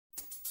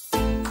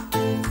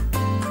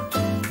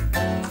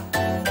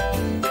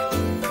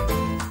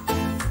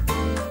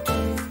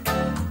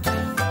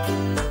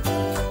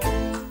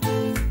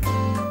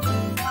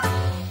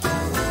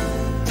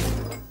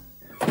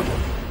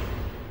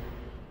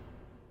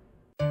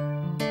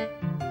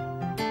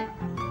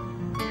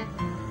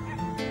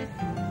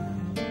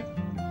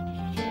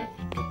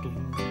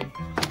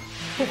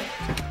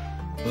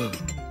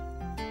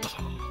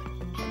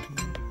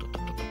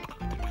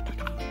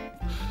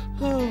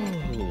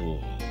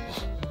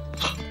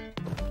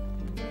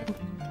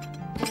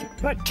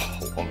Right,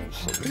 one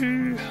for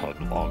me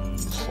and one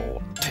for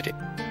Teddy.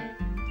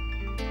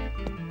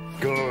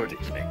 Good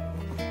evening.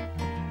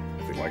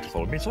 If you'd like to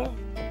follow me, sir,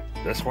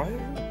 this way.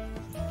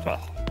 There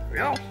we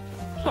are.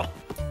 So,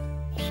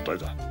 I'll stay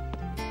there.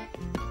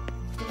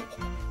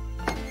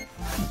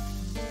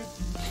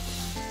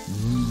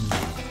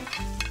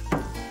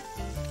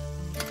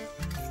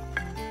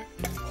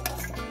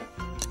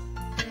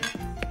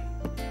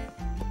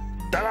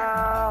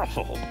 Ta-da!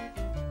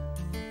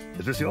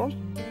 Is this yours?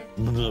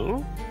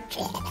 No.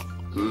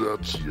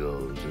 That's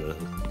yours.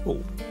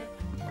 Oh,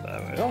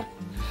 there we are.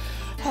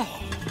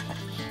 Oh.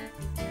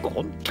 Go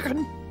on,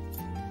 chicken.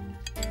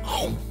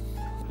 Oh.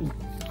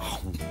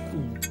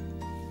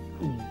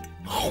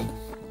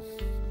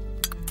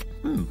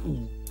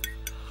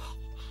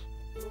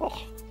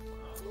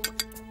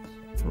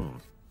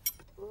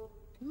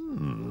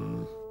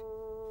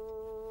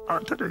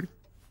 Anthony,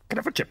 can I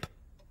have a chip?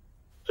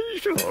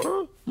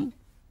 Sure.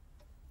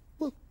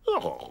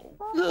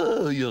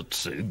 Oh, you're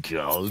too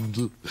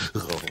kind.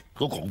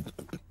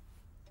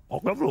 I'll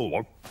have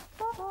one.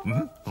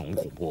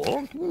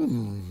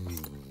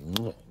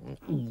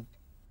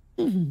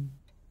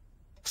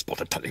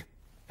 Spotted Teddy.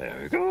 There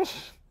we go.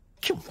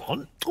 Come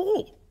on.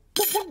 Oh.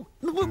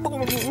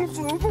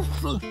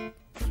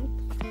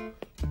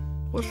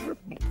 What's it?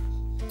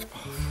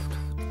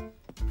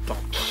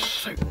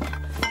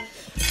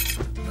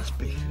 Must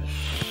be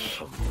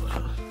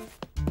somewhere.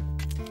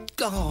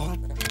 God.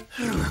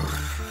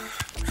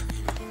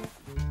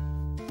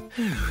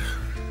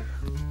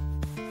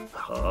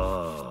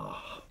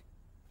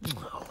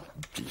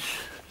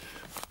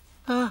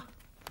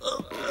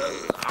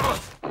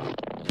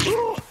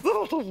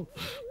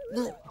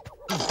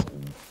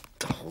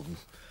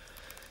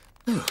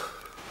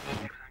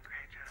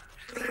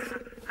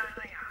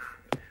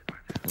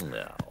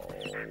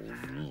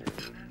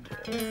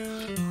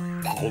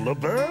 Polar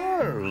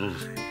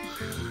bears.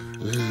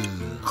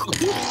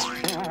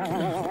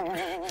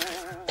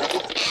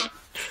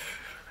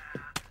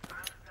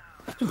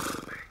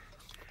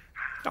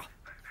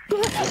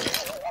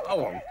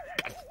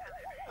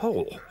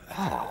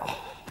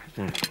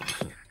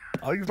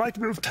 Oh, you'd like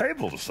to move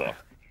tables, sir?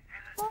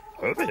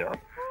 Over here.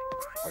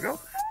 I go.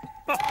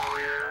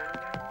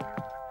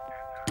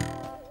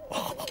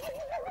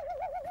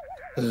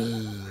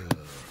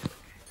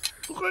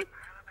 Okay.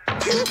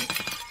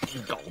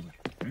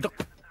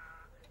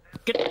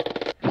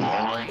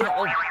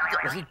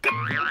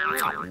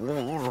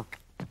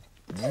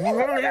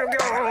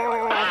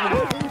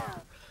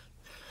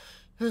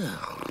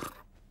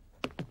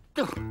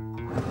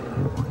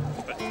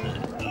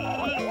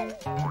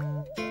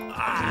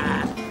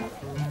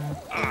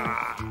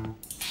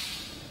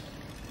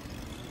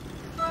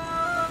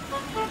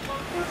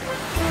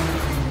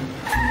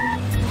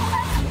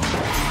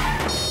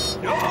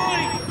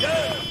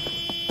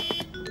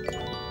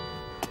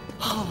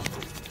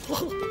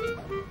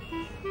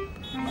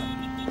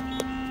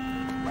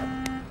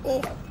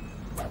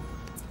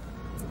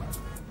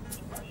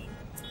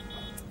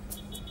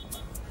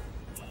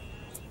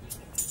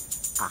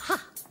 Aha!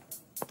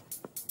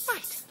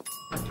 Right.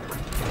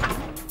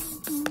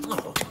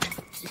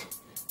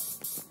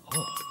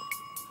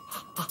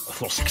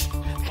 Six.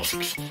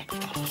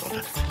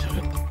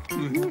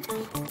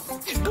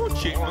 Go,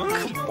 Chipmunk.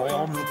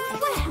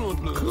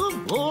 Come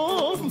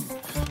on.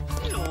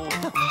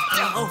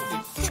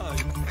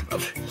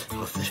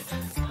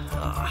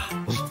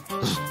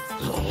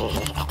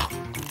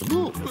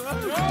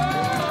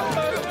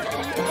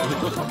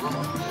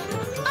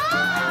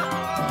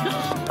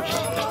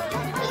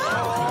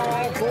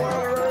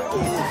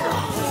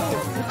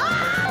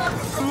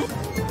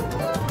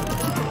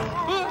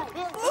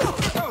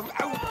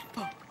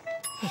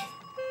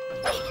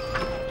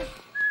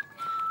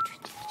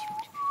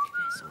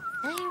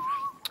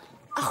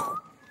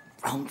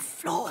 Wrong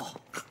floor.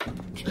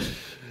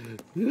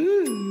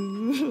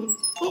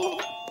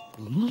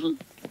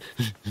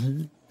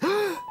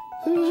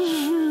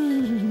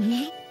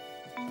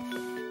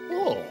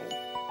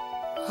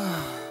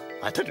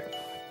 I did it.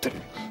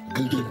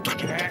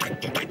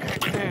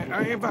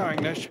 Are you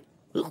buying this?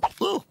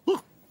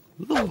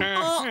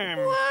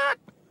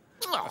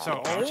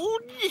 So,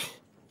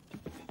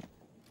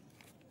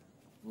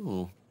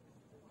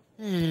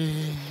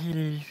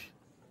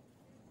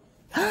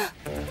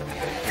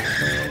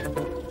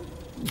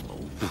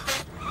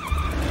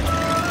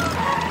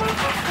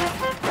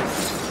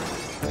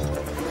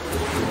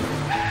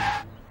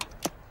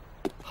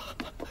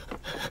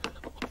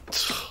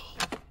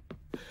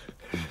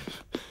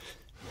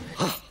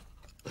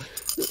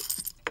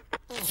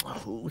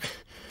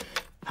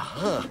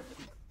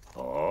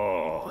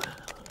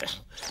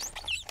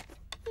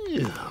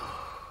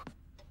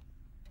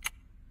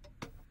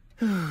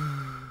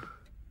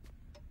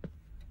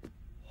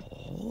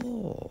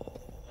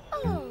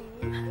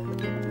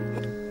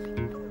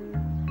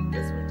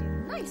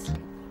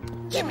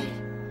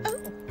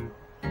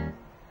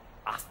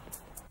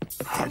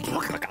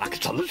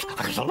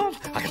 a lot.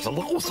 I got a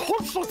lot of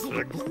sorts of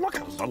things. Look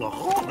at the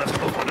whole this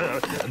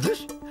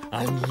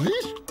and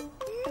this.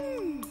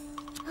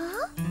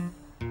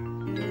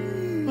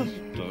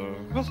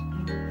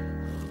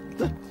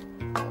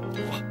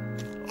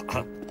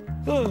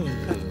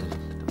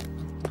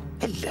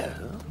 Hello.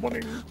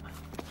 Morning.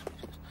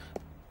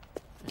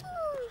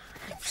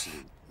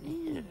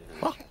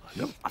 Oh,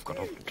 no, I've got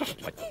a just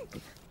like.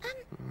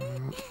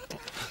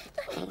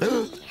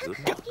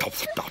 Get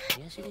off that.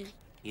 Yes, it is.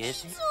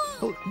 Yes, it is.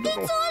 Oh, no, no.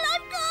 That's all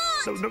I've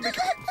got. No, no, make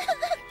it.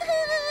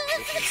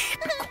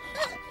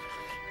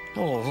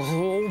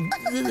 Oh, no,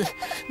 no.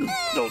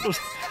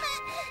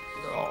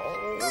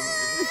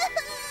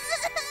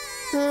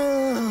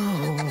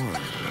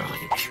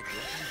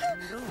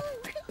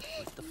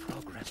 The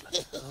frog rattler.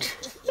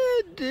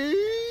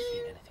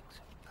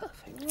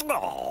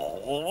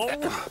 Oh.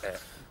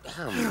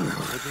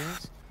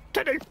 Yes.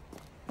 Teddy!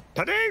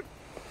 Teddy!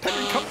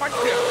 Teddy, come back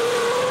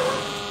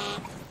here!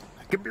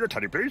 Give me the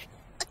teddy, please.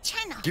 A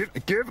tenner.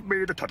 Give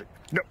me the teddy.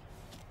 No.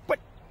 Wait.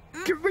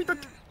 Give me the...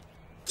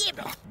 Give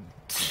it.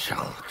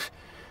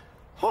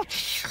 Oh,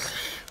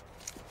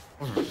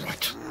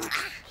 right.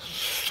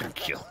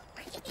 Thank you.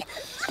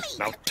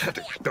 Now,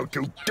 Teddy, don't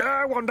you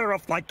dare wander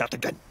off like that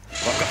again.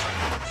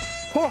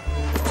 Oh.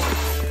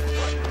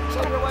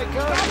 Take it away,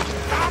 girl.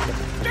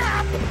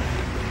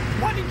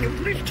 Why did you at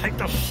least take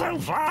the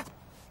silver?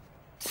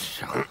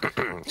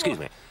 Excuse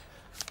me.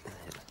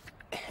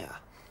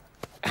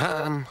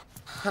 How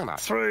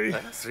much?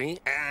 300.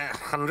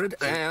 300.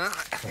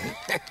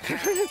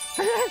 300.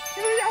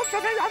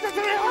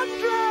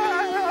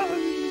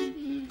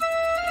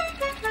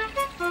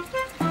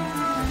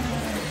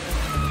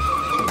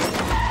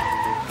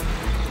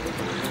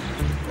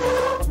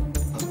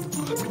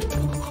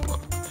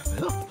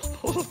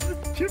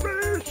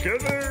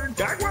 Shiver,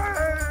 gagway.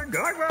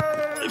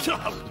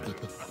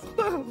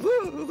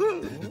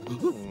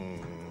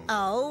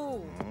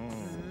 Oh.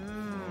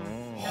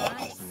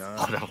 Nice. Here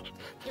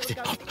we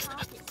go with the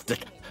carpet.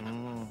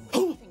 What do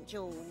you think,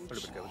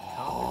 George? I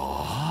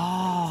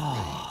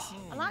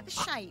like the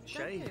shape,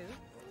 don't you?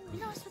 Be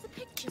nice for the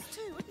pictures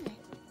too, wouldn't it?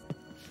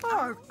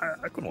 Oh,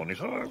 good morning,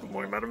 sir. Good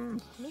morning, madam.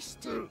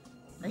 Mr.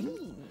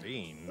 Bean.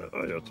 Bean. Yes,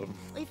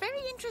 We're very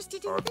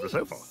interested in the these.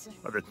 sofa.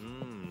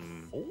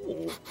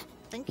 Oh,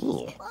 Think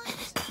he's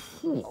right.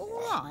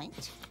 All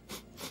right.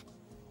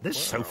 this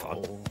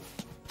sofa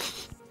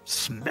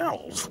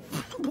smells.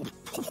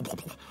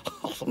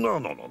 No.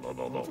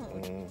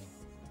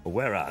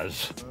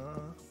 Whereas,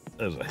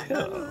 over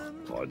here,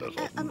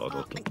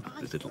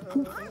 this little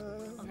poof. I'm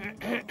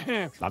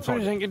What do sorry.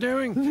 you think you're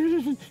doing?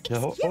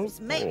 Excuse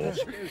me.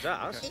 Excuse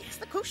us. It's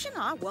the cushion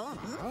I want.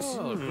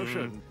 Oh,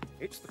 cushion.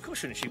 It's the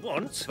cushion she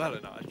wants. Very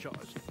nice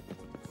choice.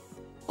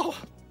 Oh.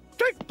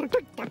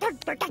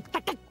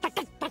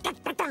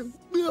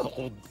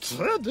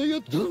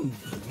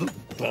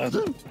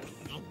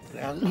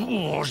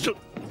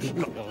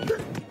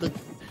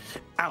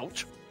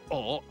 Out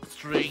or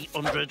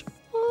 300.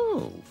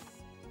 Oh.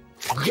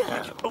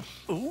 Yeah.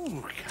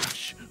 Oh,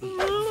 gosh.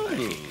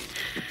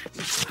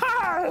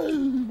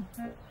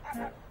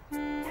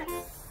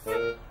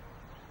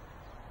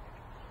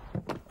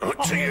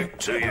 To you,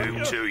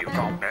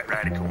 can't get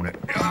round the corner.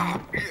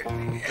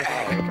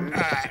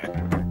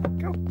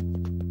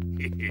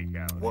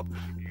 What?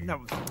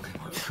 No.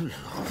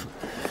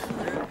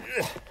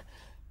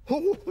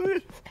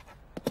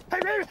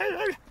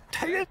 Hey,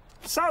 take it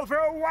sofa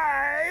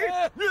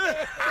away!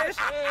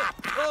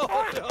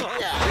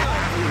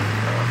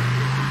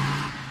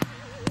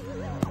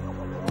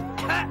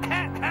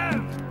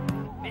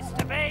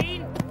 Mr.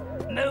 Bean,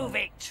 move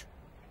it.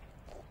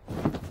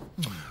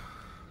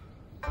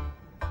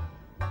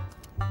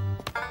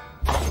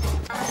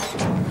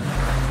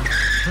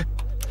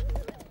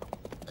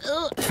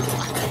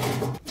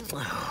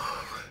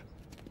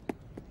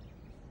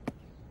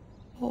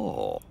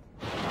 Oh.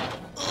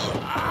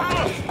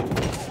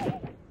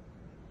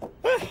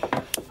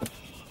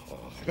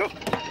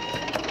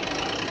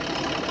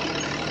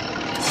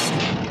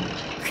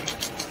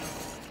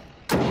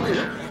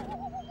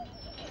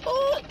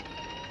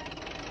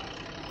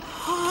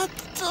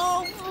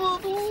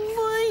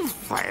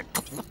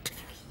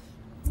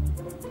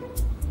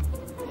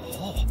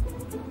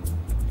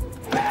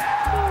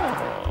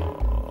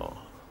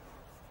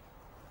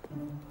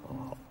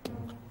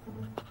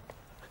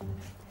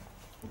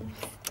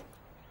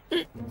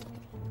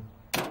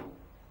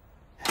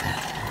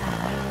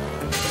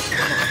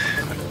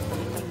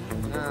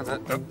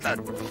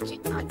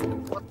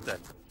 What the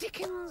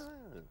dickens?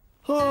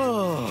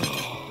 Oh,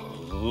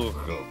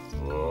 look at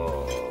that.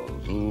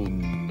 Oh,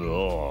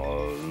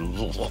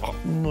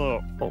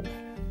 no. Oh.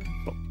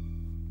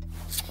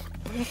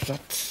 Where's that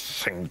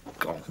thing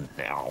gone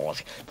now?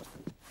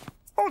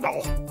 Oh,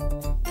 no.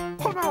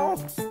 Oh, no.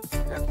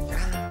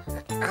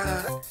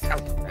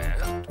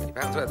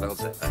 £20 worth, old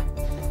sir.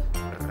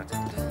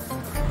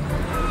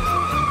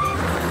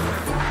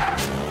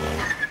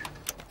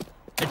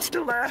 It's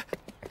still there.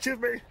 Excuse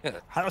me.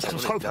 How's the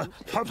sofa?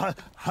 Sofa.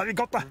 Have you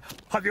got that?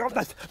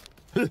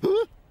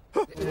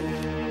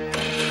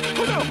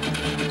 Oh,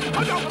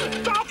 no!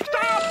 Stop!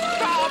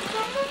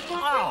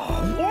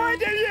 Oh, why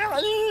did you...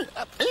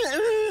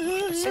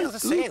 Sail's a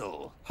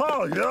sail.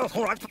 Oh, yes,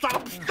 all right,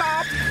 stop!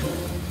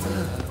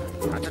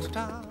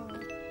 Ta-ta-ta-ta.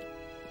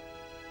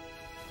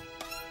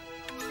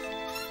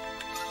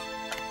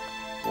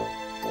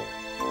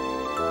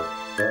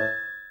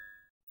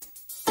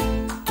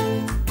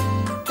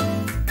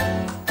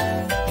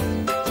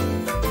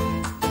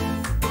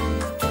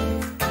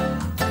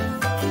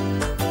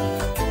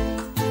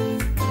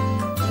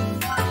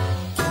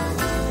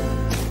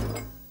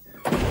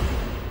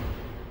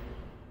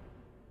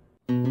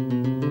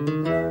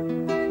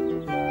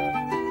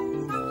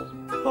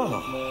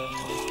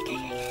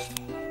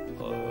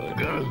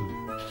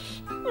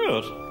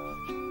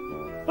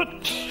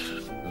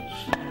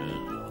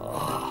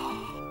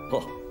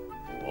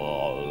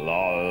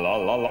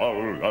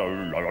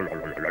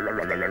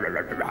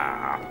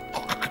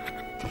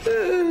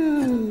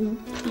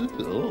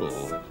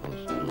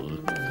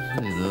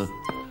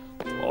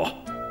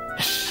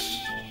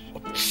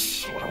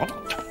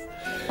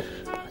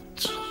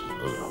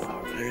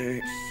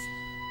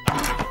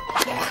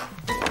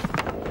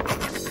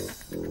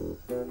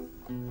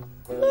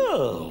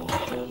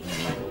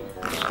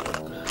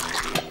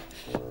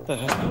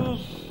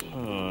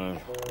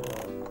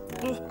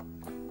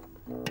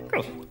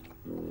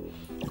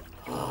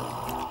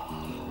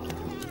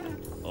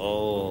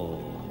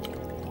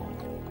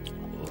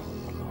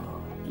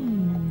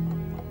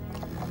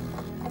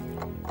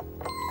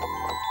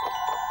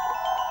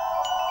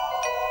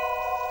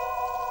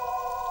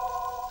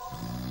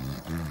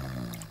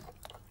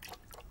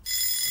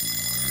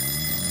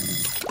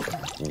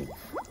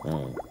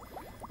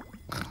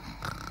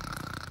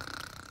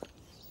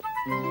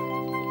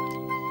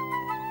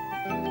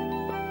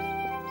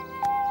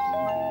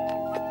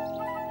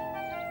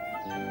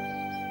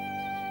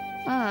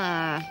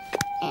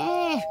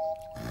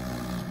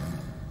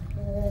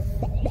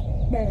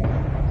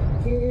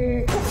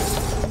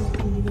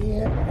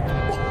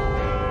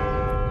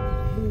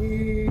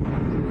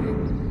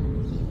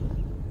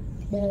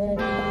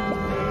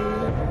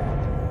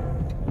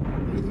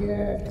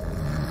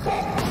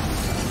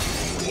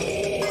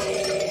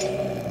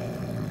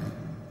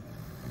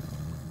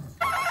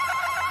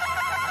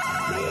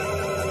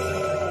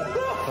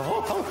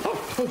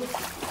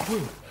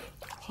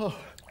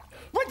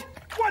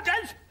 What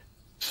is?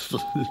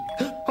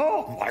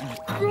 Oh, my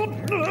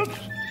goodness!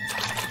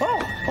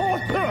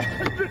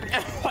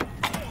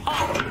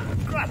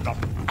 Grab them!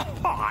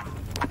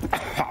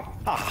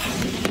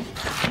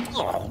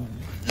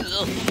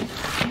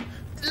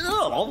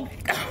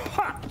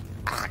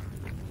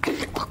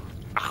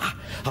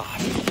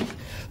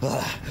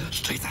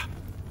 Stay there.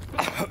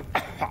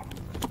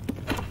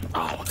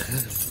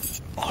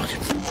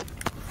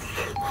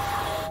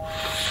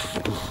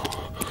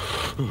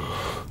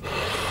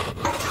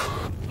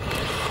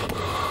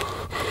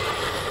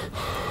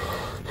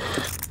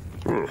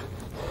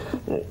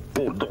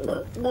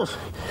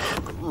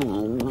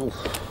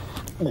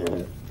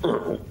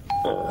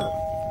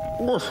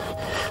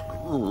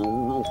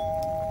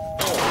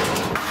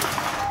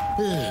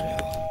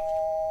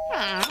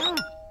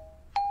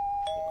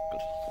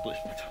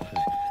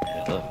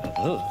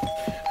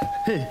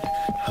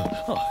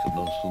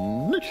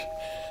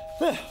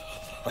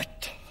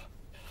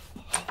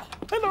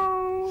 Hello.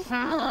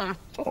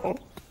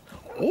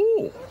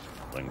 Oh,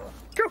 thank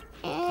you.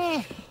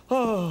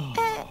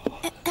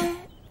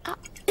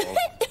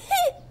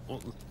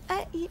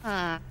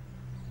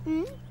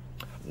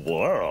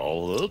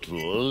 Well, that's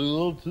what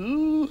I'll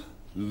do.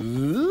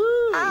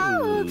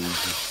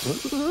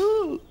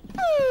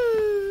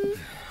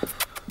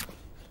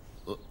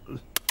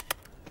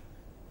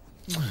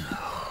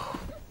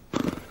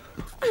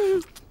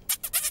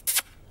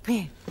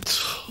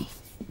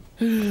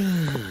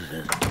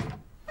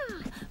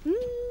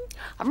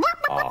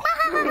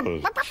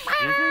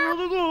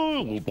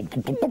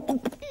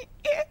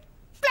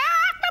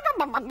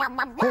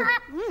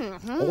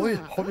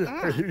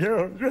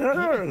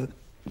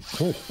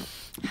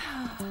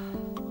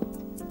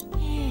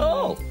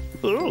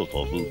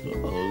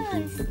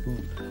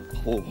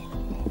 Oh,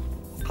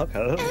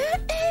 okay.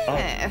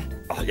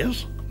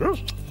 Yes, yes.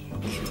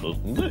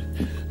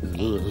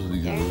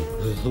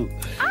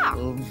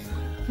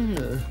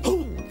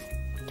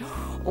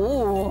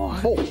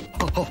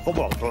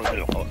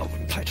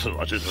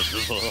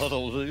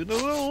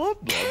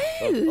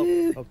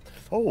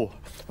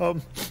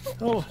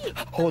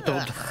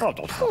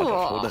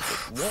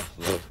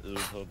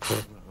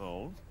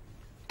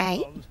 Hey?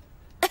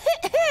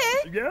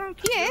 Yes.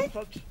 Yeah.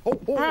 Oh,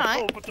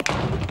 Right.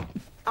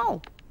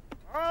 Oh.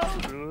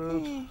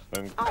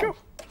 Thank you.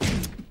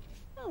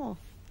 Oh.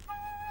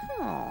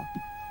 Oh.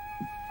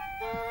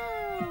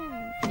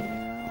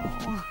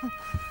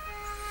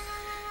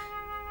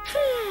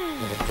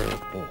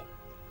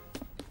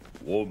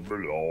 Won't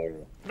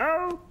belong.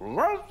 No,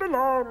 won't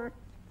belong.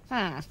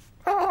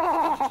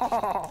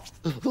 Oh,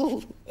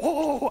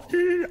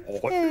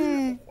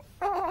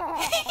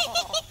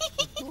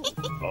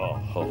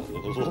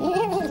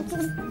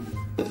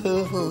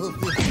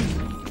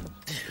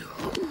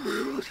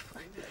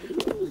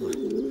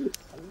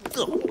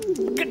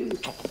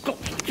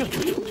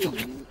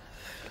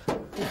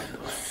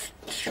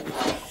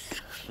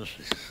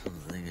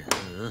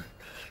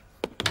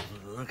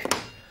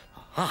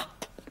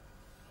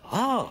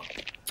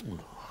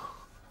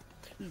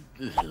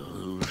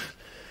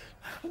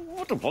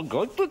 What am I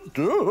going to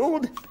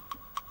do?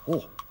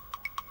 Oh.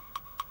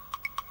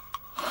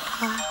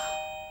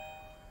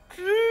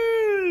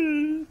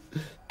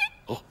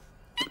 Oh.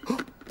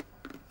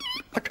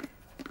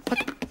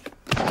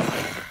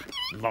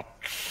 Not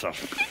so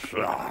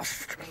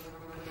fast.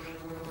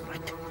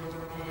 Right.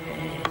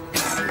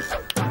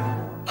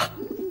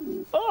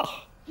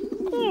 Ah,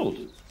 good.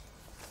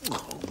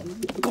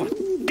 Go on,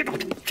 get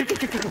out. Get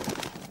out.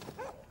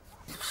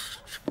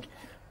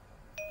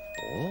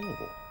 Oh.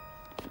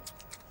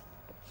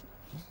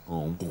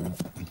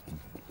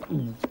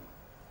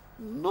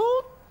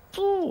 Not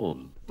all.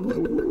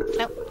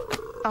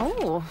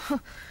 Oh.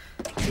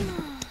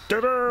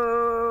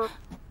 Ta-da!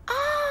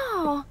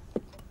 Oh.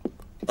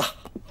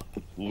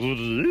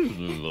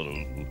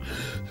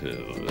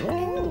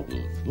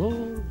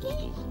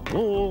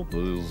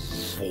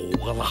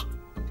 Voila.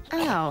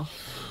 Oh.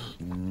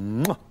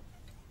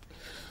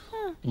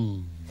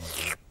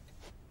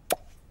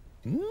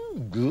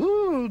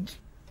 Good.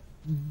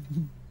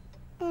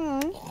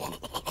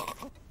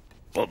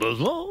 But there's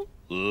more.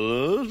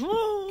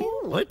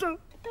 Later.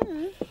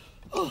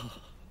 Oh,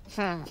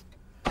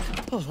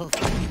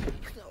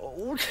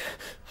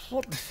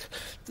 what?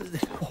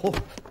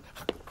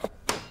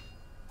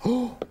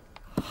 Oh,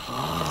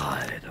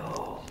 I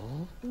know.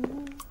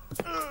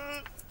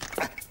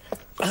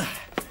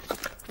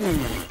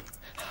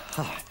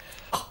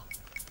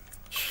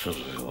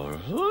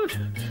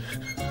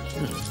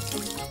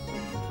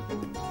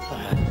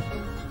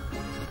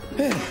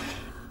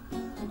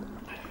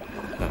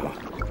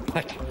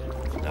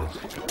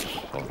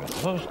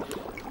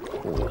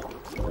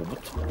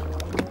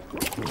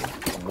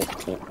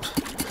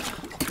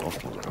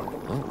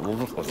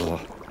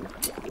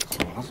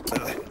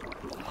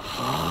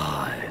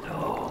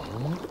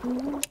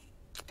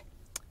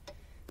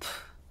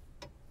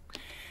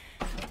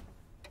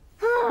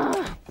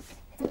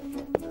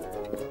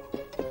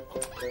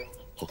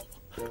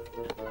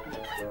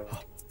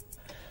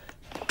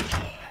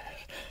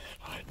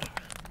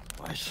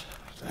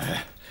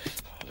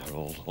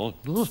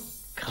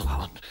 Come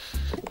on.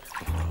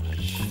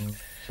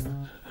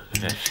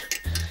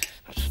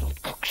 That's not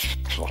cook's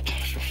plot.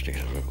 Just need a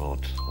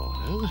remote.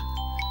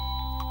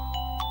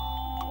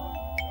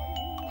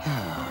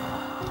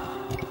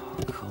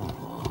 Come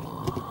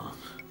on.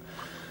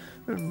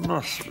 It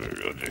must be a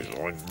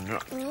design. Yeah.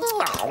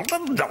 What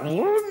did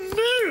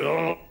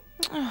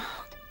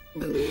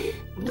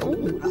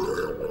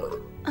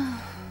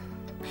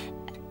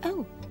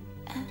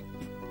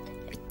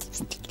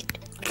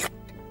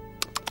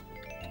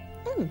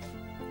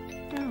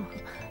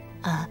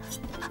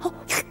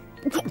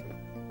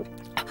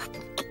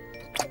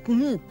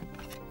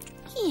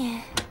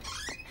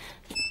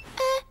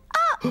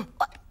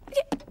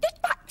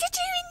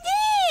you in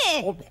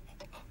there?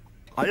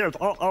 I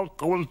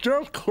was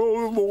just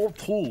closing more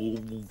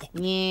tools.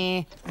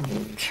 Yeah.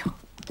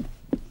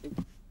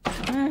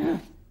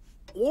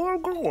 Oh,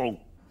 go on.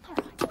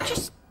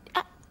 Just.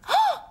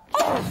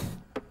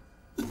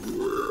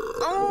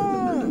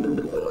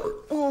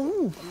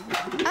 Oh.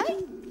 Hey?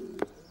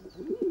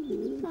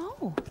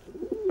 Oh.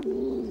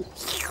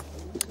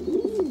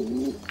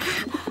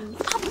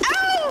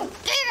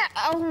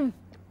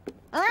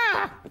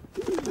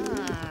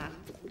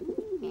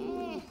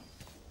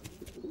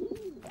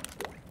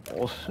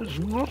 Oh, this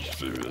must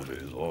be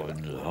really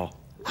on now.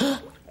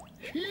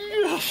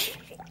 Yes!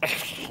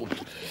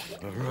 Excellent.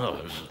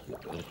 Right.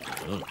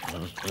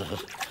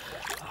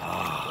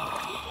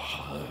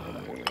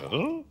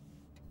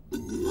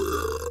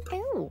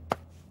 Oh.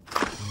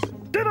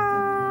 Ta-da!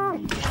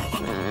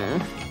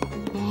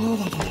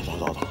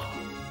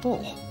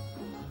 Oh.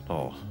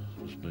 Oh.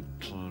 It's been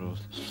tired of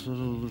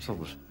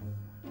something.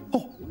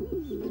 Oh.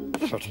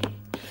 That's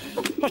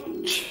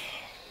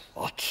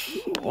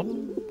on.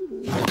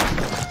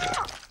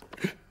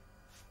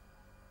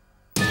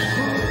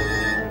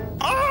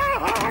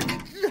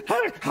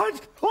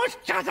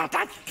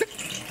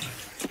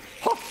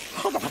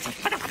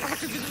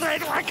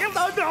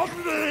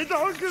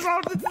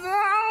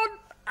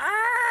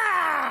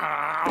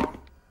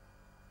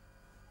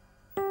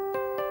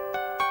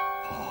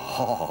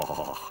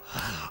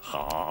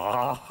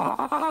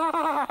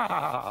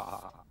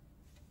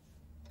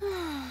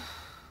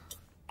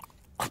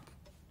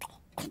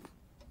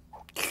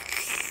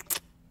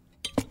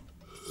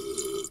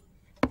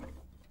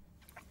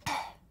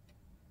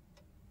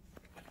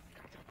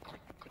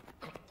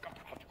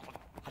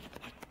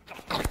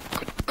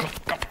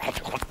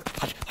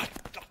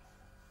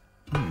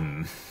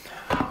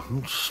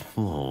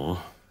 Small.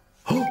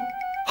 Oh,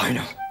 I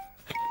know.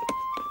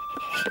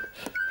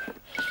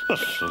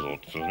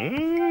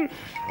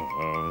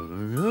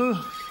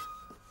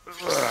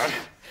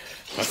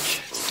 I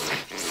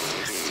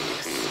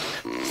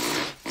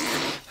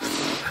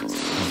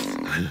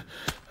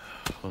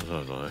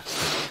don't know.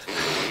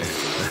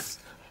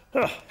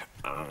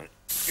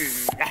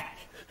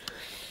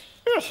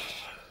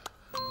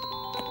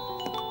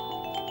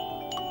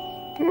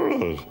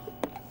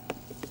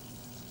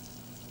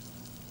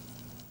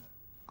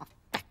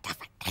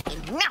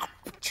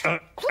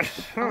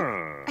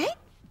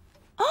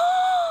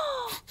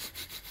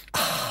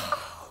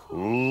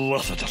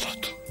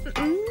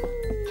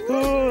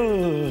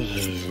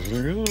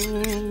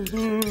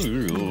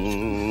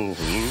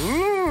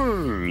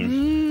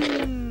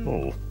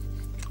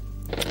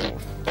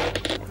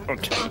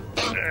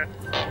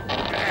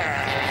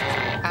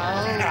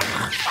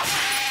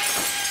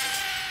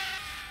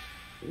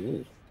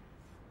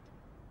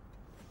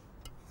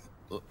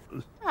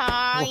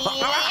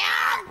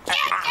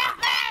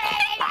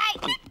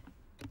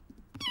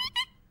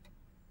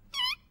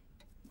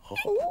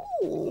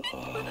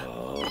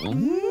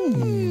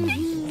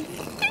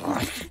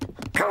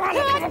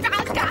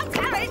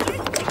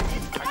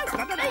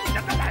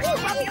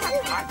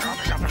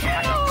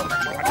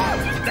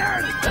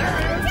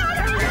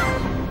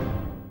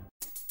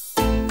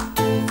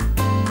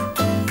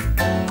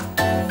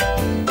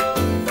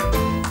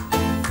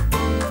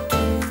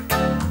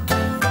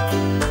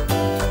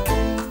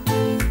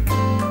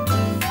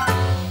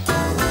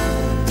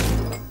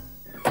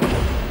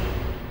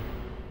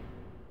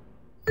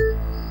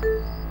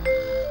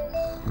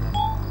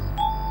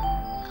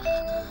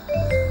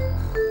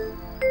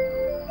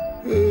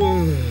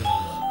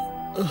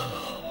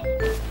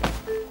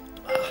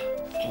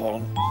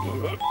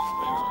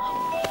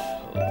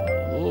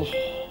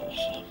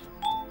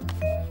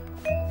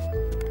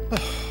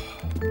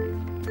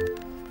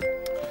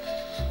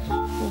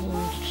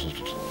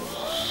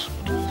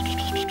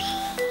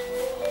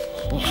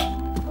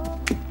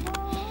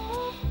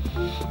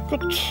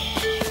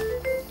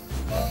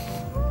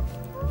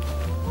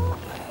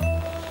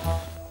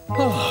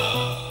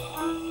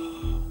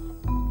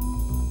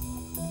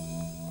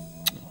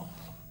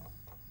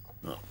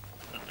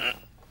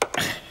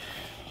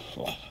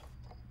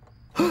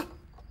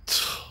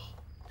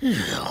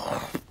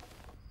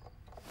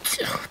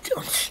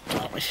 Don't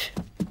stop it.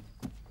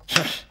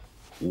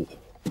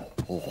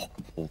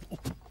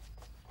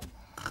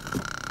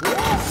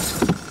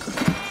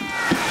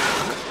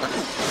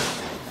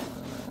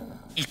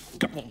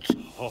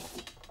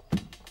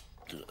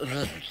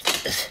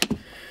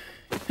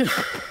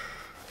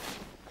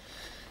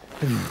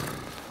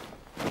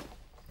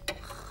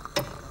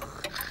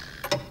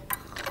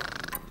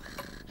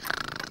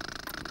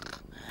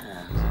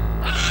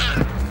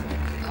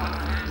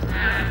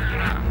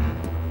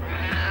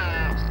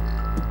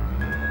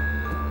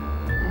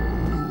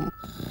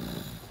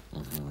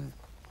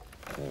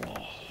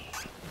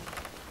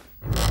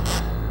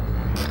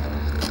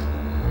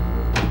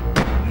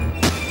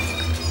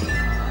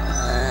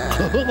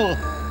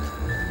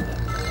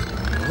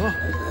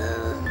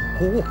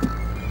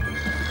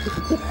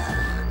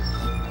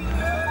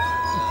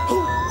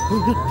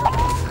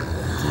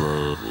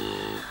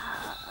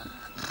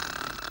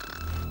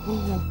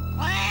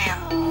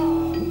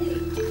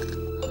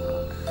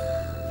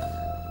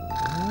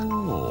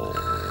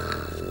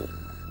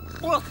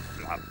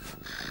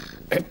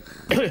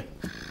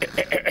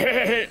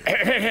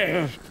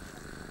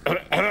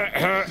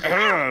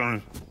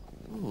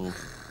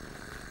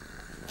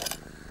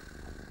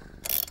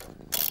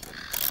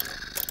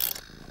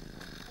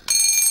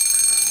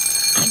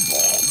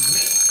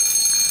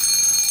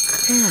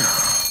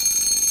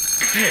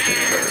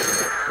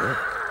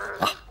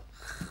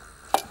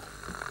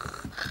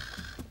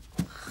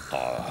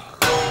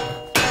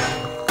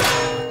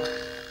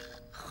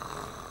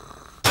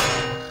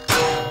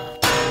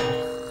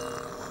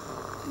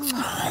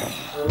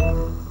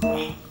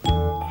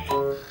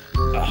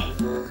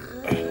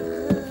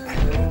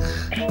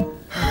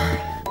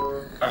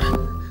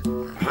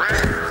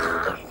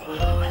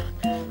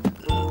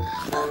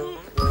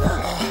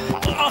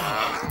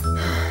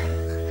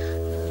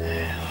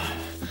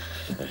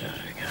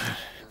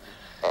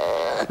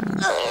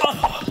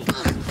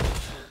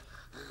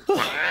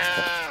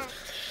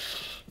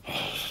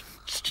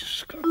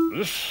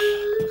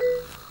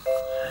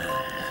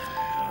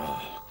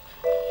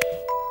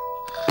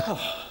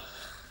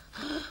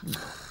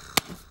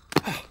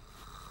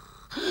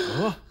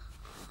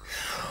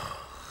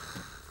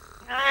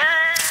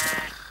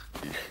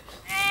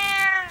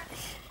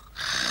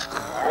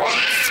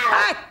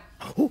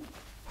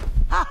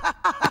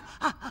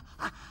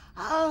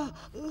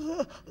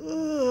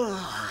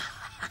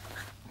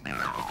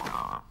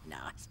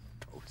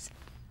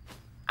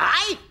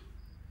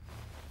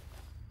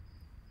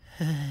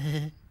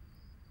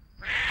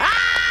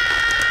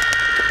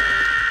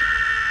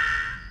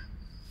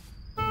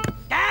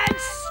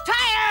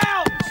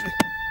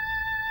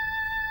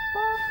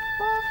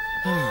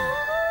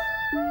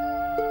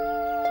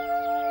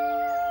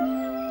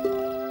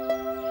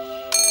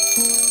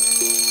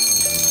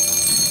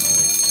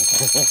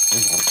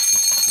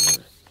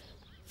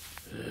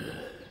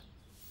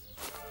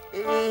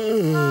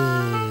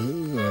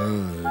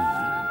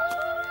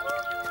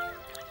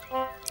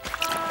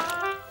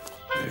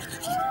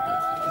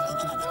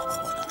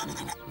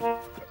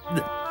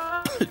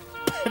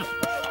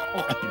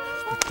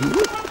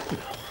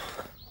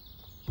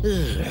 Come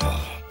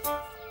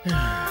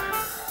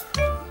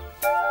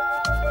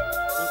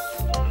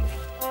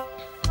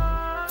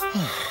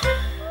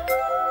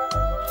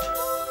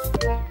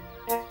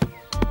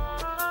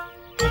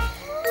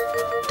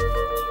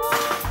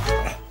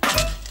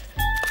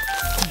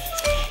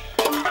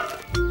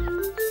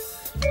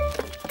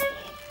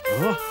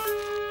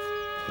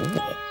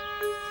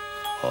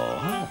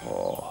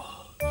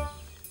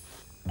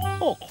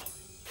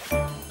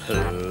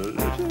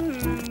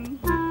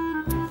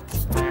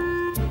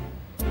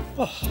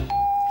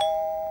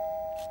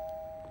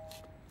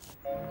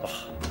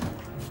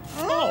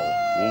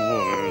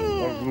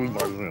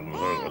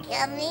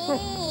in.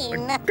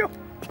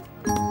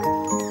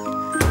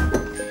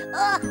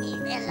 Oh, he's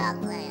a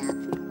long way up.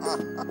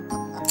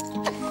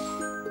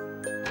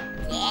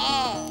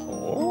 Yeah.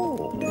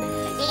 Oh.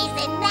 He's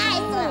a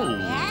nice one,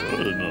 yeah?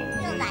 Very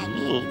nice. You like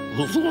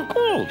it? Of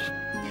course.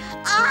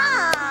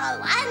 Oh,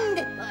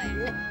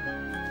 wonderful.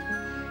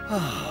 A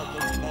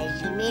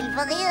special meal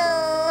for you.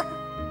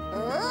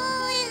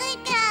 Oh, here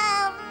it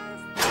comes.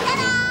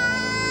 Ta-da!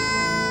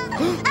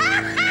 Look at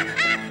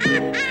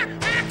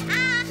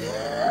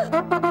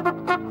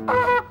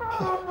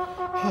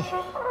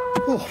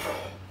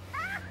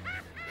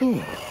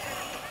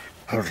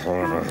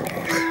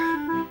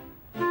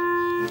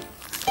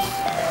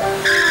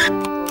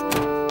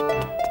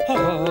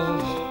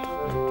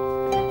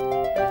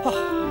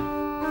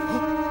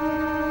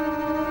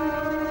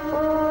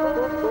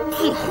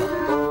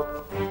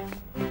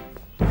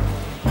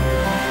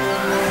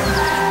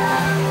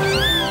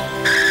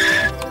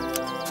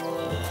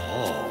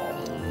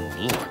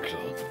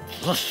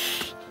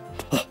this.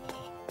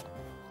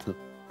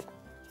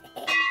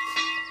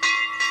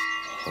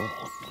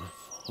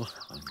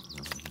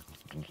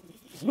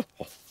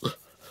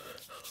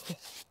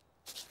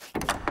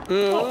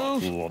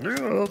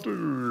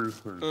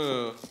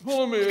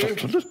 Follow me.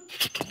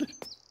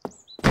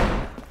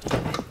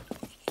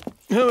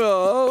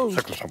 Hello.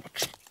 Thank you so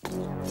much.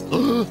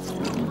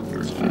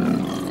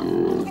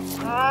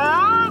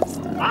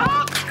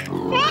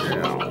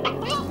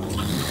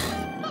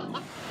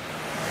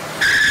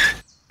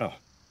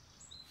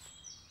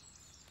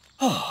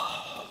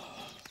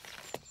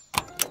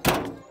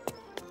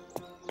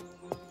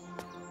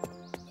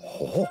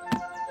 Oh.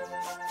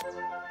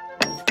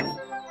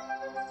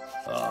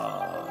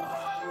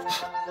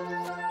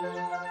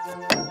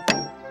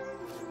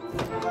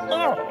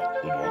 Oh,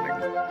 good morning.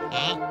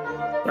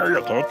 Yeah,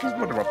 yeah, Dad, just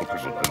wondering about the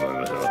prison over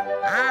here.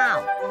 Oh.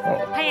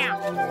 Oh, Pow.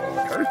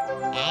 okay.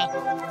 Thank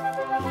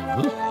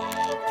you.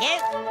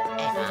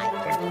 And I.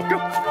 Thank you.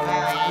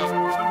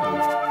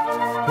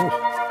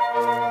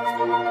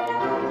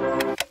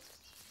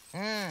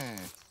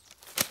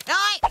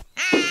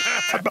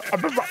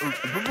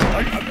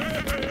 Right.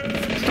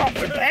 Stop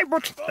it, Dad,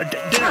 what's...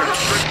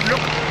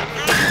 Look.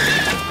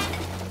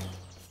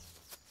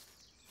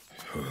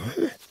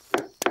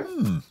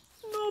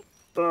 Not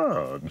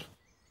bad.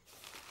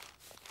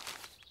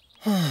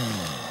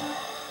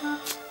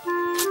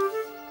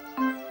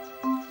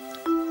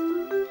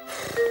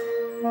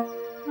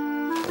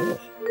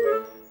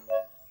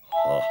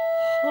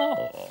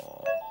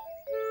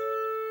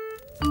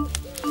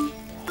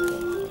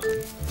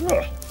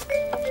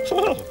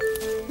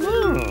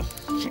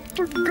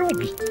 Something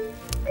good.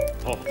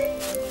 Oh,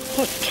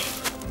 what?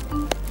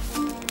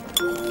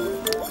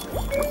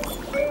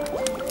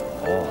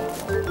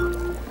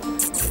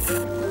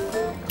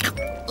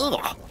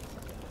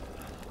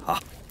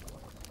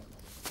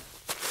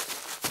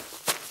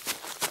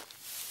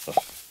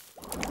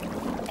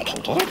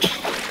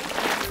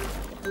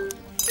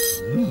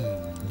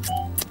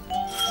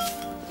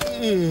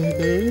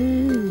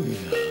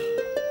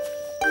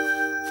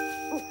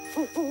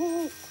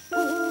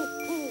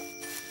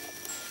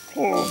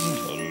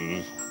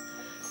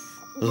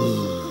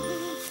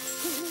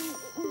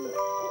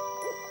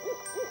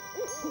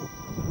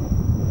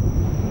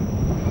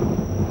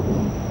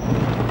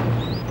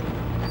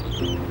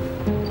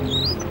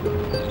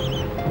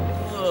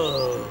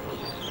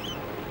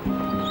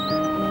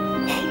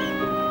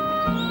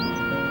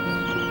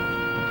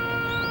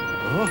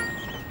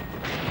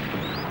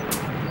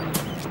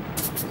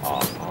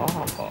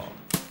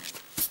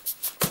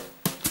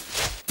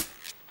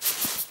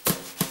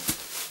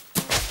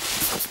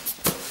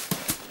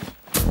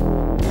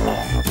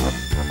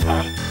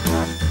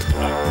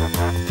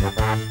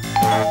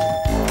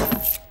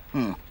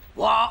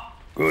 What?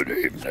 Good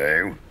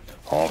evening.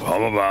 I'll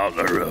come about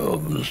the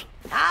rooms.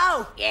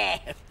 Oh, yeah.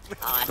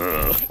 Right.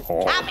 Oh,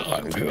 Come in.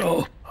 thank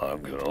you.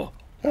 Thank you.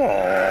 Oh,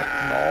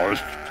 nice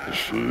to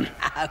see.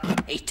 Oh,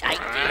 he takes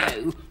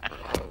you.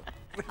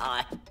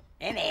 Right.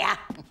 In here.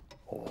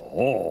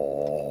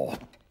 Oh,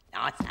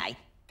 I say.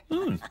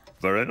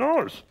 very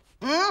nice.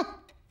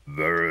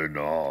 Very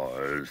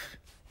nice.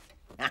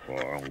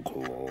 Thank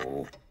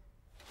you.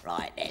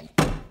 Right then.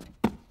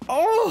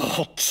 Oh,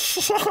 look at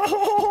this.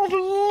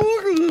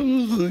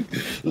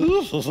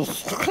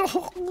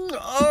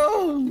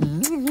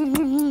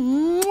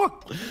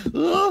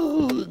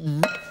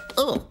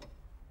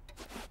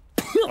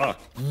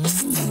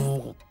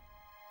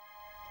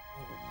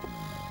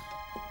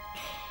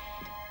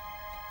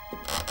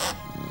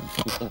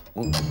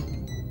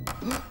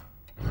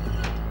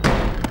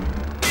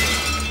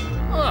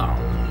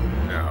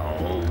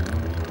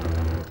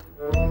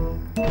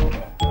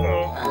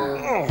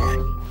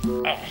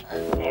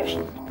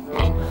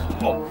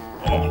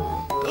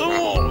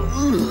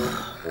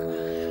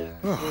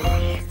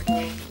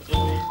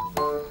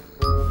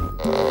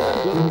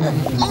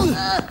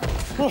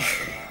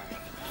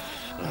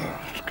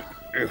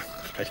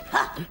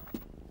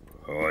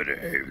 Good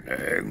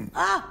evening. Get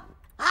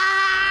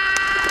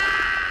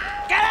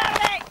out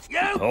of it! You!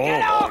 Oh,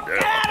 Get off! yeah,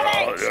 Get out of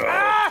it!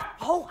 yeah.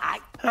 Oh,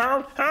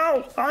 Help!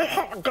 I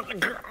haven't got the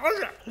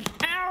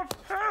help!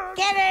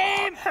 Get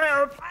him!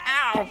 Help!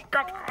 Ow!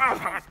 Cut!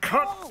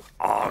 Oh,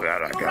 I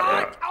gotta get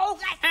Right. it. Oh,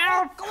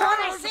 help! Go on,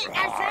 that's it,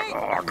 that's it!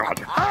 Oh,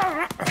 God.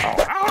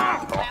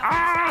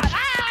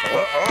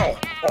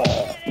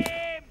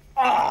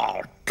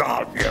 Oh,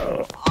 damn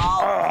you!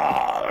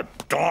 Oh,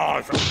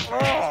 dogs!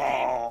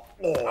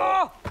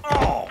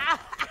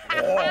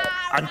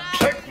 And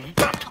take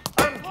that!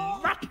 And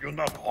that, you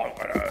know!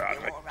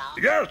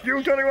 Yes,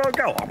 you tell me where to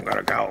go. I'm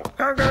gonna go.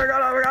 I'm gonna go.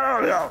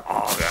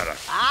 Oh, get it.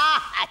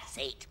 that's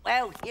it.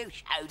 Well, you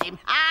showed him.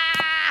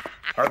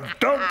 And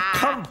don't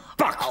come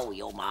back. Oh,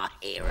 you're my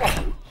hero.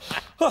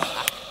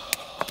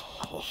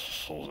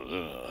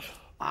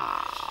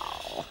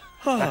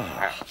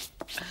 Oh.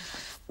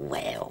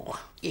 Well,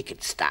 you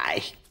could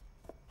stay.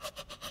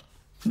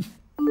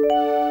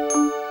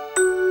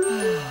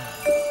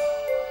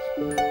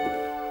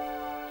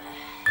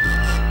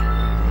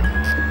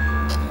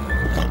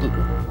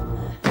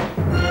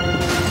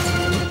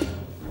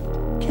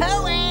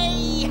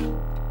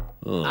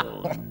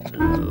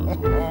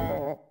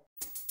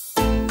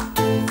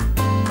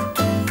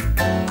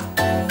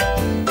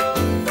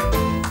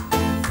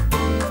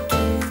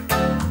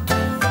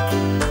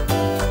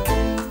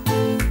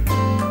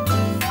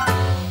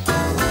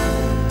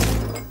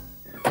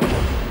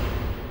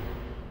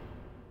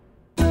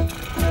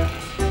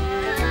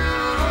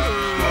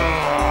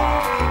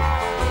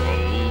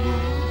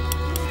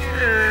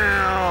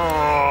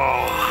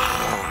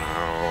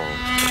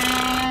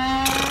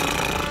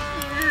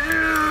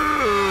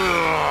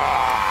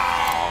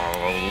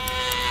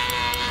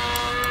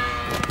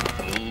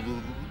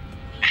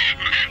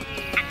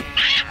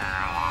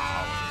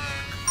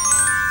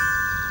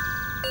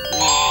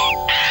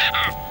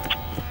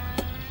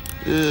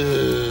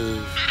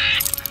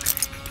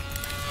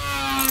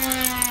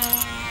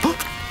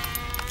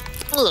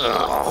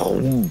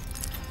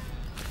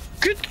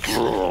 Get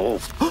through.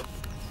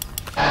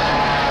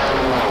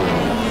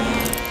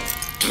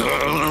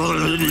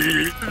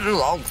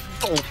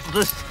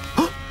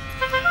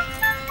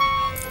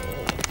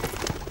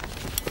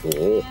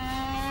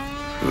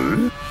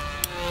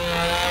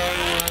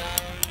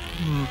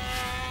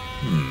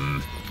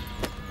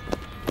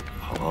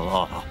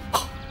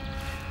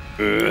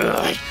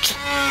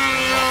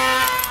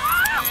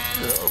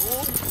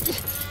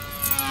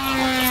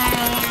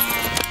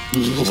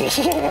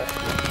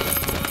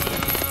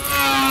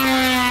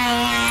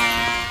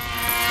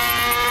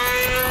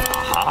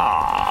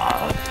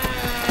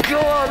 Go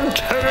on,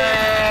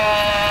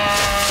 Terry!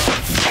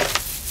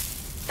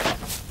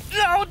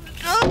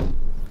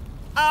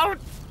 Out!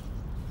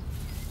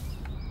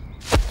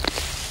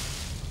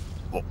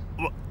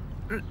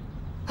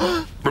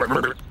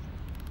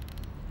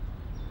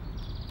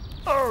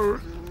 Oh,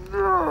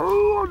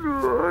 no.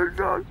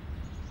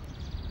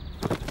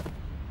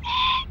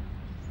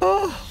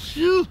 Oh,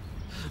 you.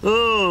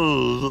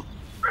 Oh.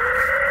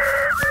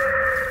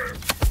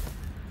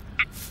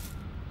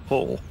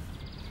 Oh.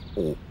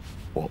 Oh.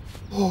 Oh.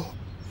 Oh.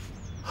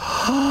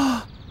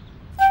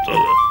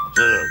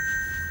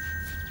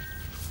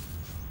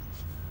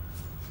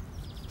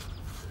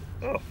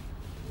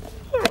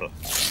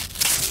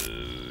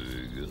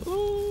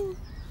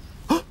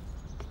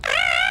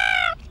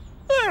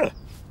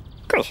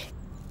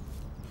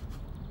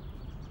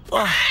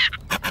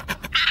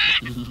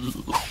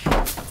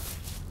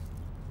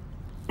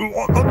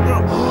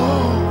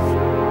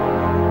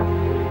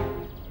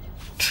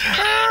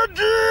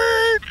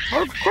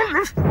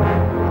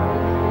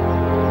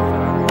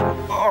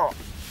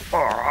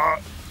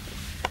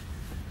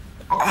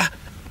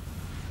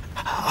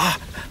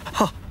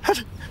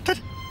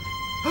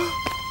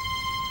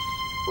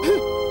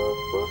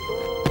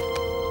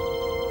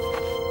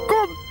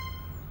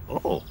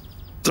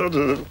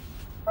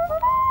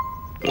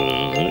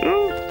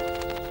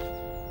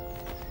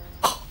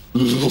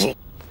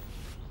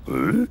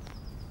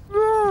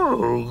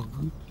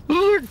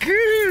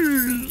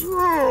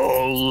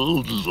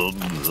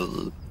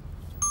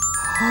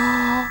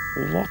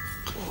 What?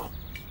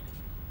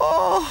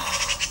 Oh.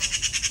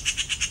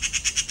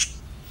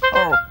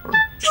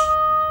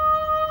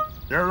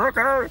 You're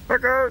okay.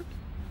 What?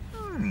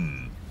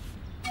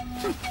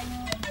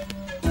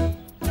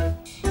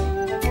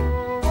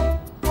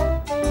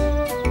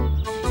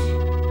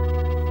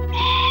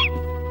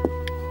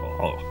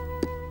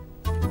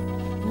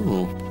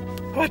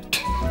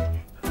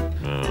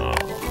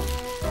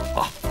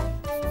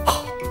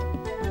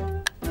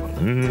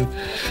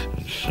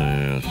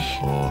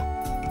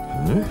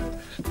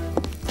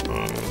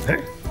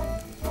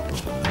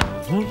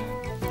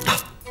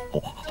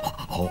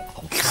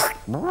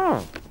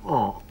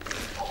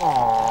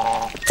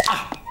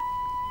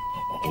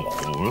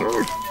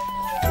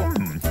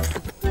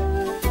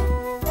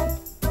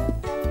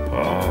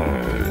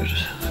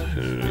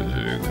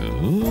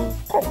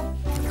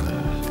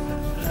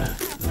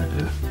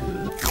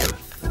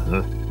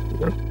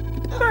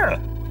 There.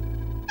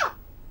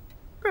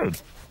 Good.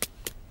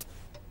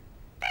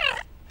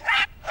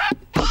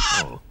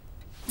 Oh.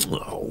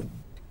 Oh.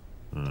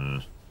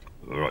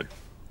 All right.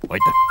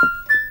 Wait there.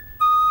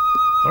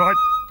 All right.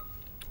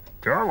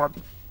 Go on.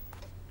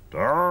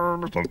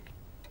 Turn it on.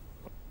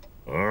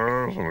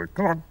 Sorry.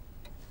 Come on.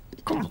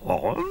 Come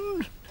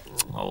on.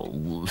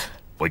 Oh.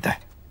 Wait there.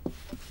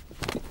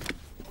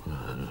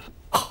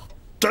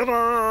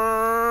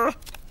 Ta-da!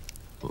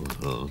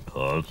 Good.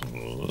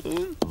 Good.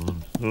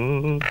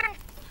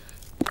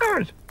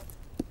 Yes.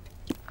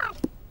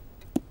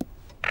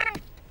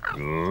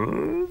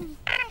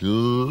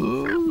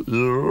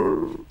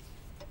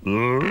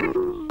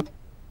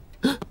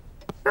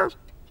 Yes.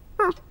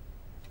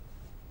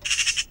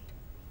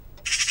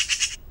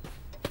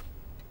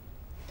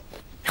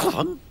 Come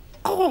on.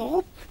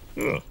 Oh.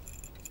 Yeah.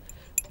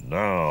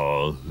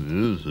 Now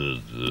this is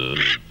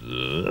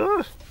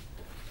the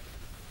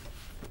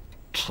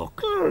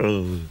soccer.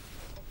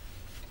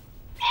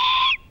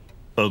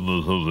 And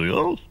there's something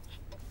else.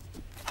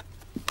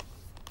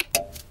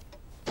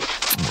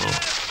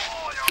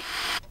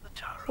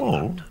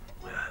 Oh.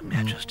 Where Her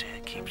Majesty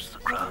keeps the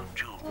crown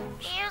jewels.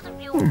 Here's a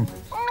view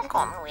from the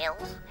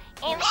Commonwealth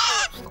and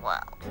across the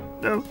world.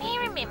 No. Do you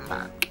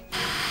remember?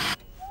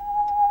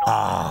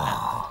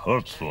 Ah,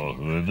 that's what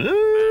it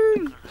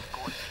is.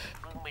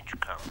 Plumage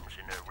comes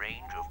in a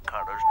range of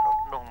colors not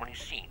normally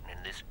seen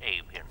in this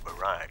avian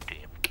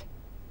variety.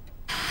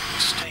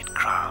 State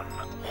crown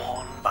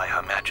worn by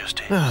Her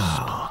Majesty.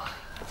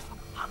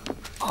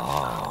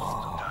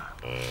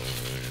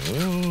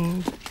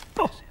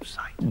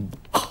 Sight.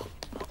 Not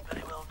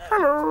very well known.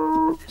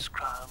 Hello. This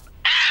crown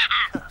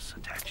curse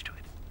attached to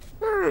it.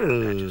 Her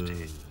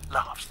Majesty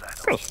laughs that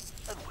off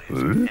and wears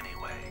it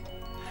anyway.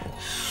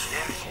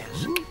 There it is,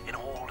 in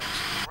all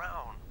its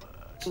brown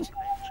birds,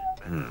 legs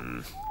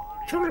and feathers,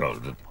 Carry on.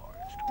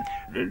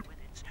 with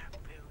its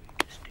very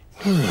distinct.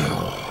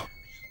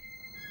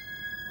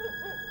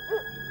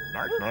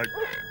 Night, night.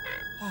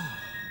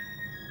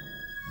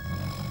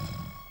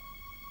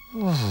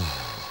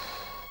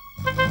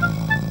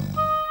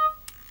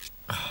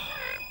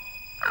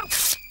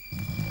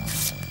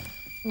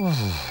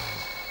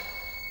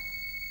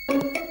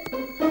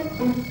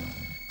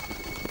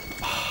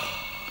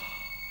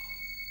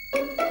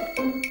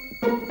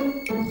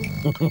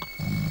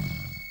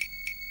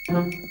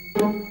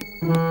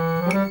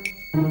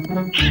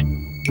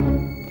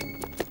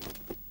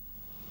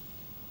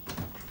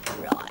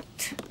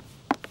 Right.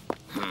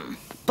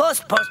 Puss,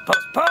 puss,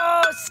 puss,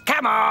 puss!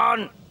 Come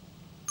on!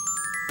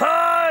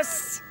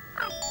 Puss!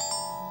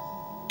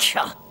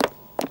 Cha.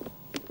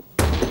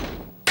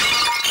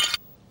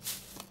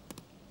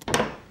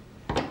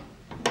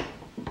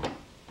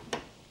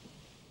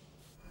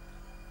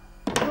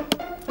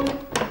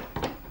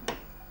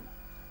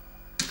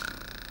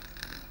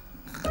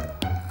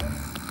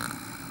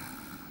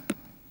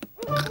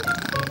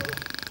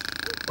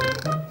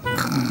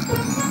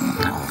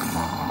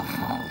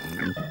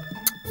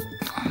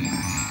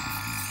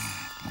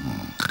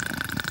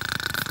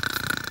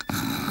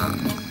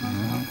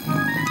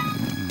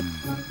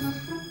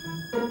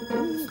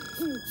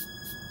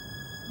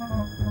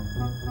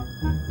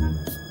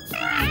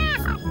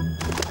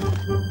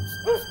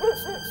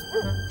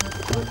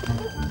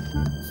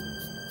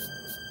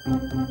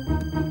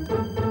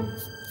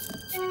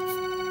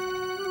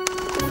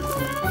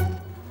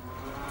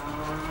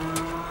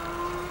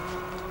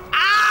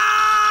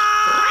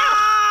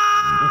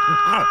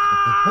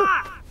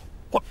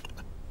 What?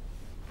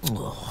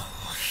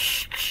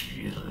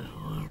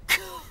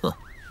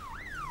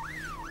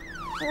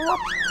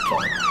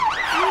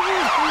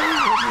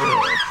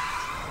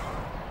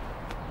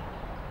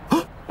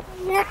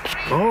 What's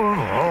going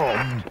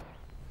on?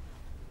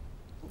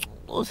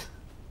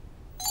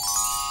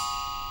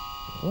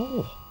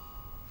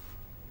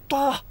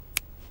 Oh.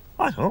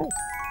 I know.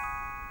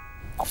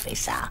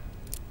 Officer.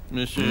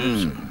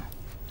 Mrs.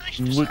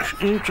 Which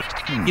is...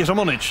 Yes, I'm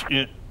on it.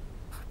 Yeah.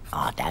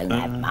 I don't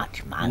have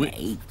much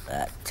money,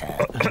 but,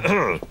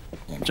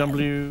 you know.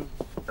 W...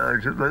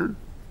 Actually,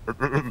 look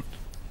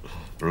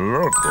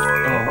what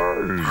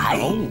I...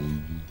 Hey.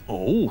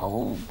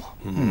 Oh.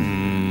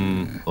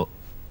 Oh.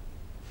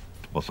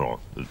 What's wrong?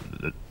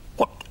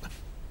 What?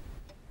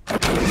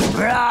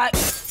 Right.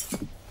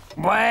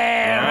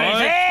 Where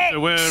is it?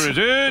 Where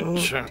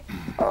is it?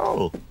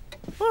 Oh.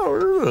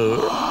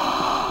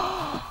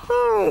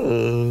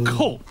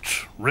 Caught.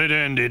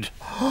 Red-handed.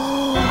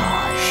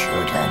 I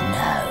should have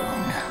known.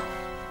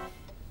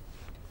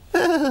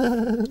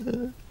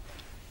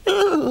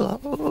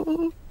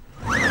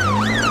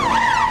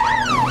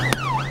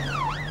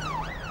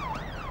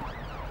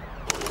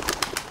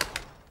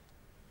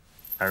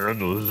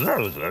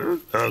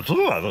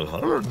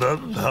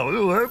 That's how it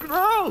worked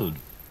out.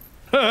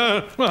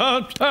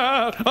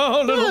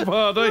 Oh, little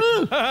party.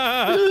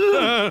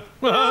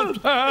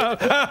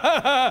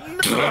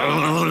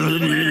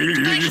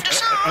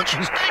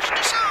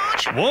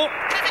 What?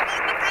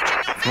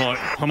 Right,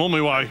 I'm on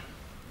my way.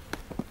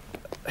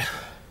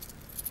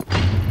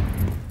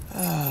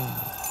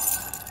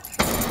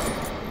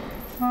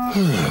 Now,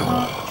 you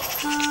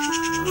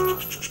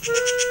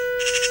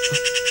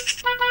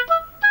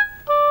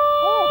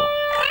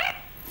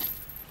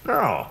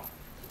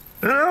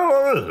know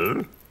what this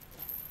is?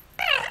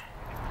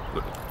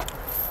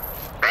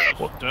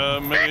 What a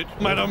minute,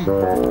 madam.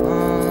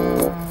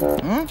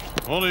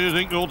 What do you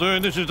think you're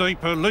doing? This is a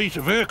police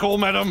vehicle,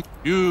 madam.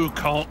 You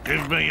can't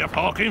give me a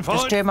parking fine.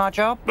 Just do my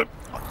job. But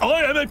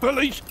I am a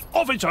police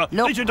officer.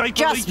 Look, this is a police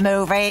just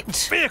move it.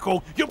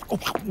 vehicle. You.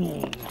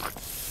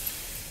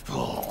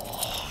 Oh.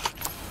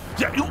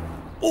 Yeah, you.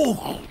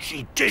 Oh,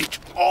 she did.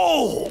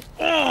 Oh.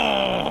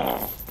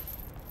 Oh.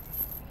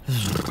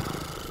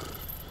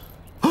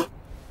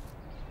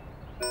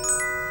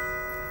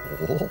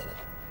 Oh.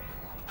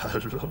 Hello.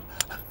 Look.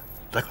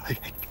 No.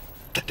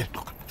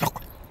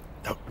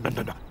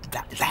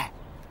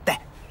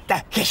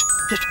 There. Yes.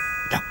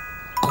 No.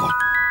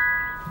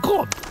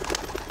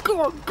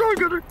 Go on,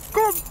 get it.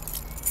 Go on.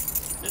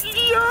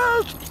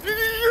 Yes.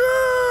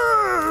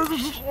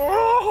 Oh.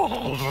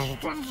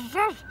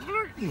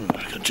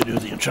 Continue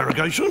the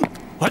interrogation.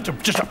 What?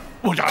 Just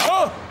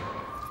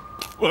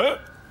where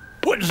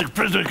does the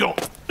prisoner go?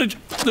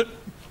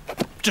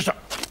 Just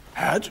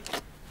had.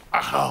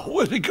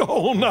 Where'd he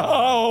go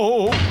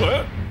now?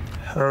 Where?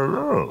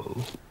 Hello.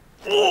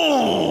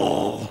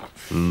 Oh.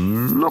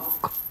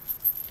 Look.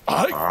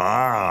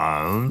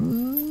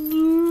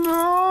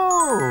 No.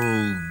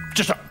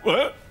 Just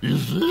where? You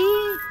see?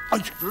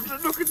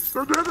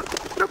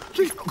 Look.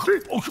 See.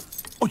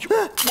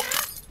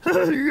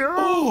 Yeah.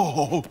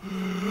 Oh.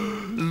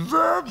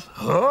 That's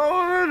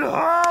how it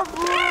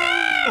happened.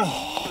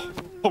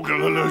 I'm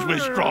gonna lose my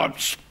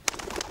stripes.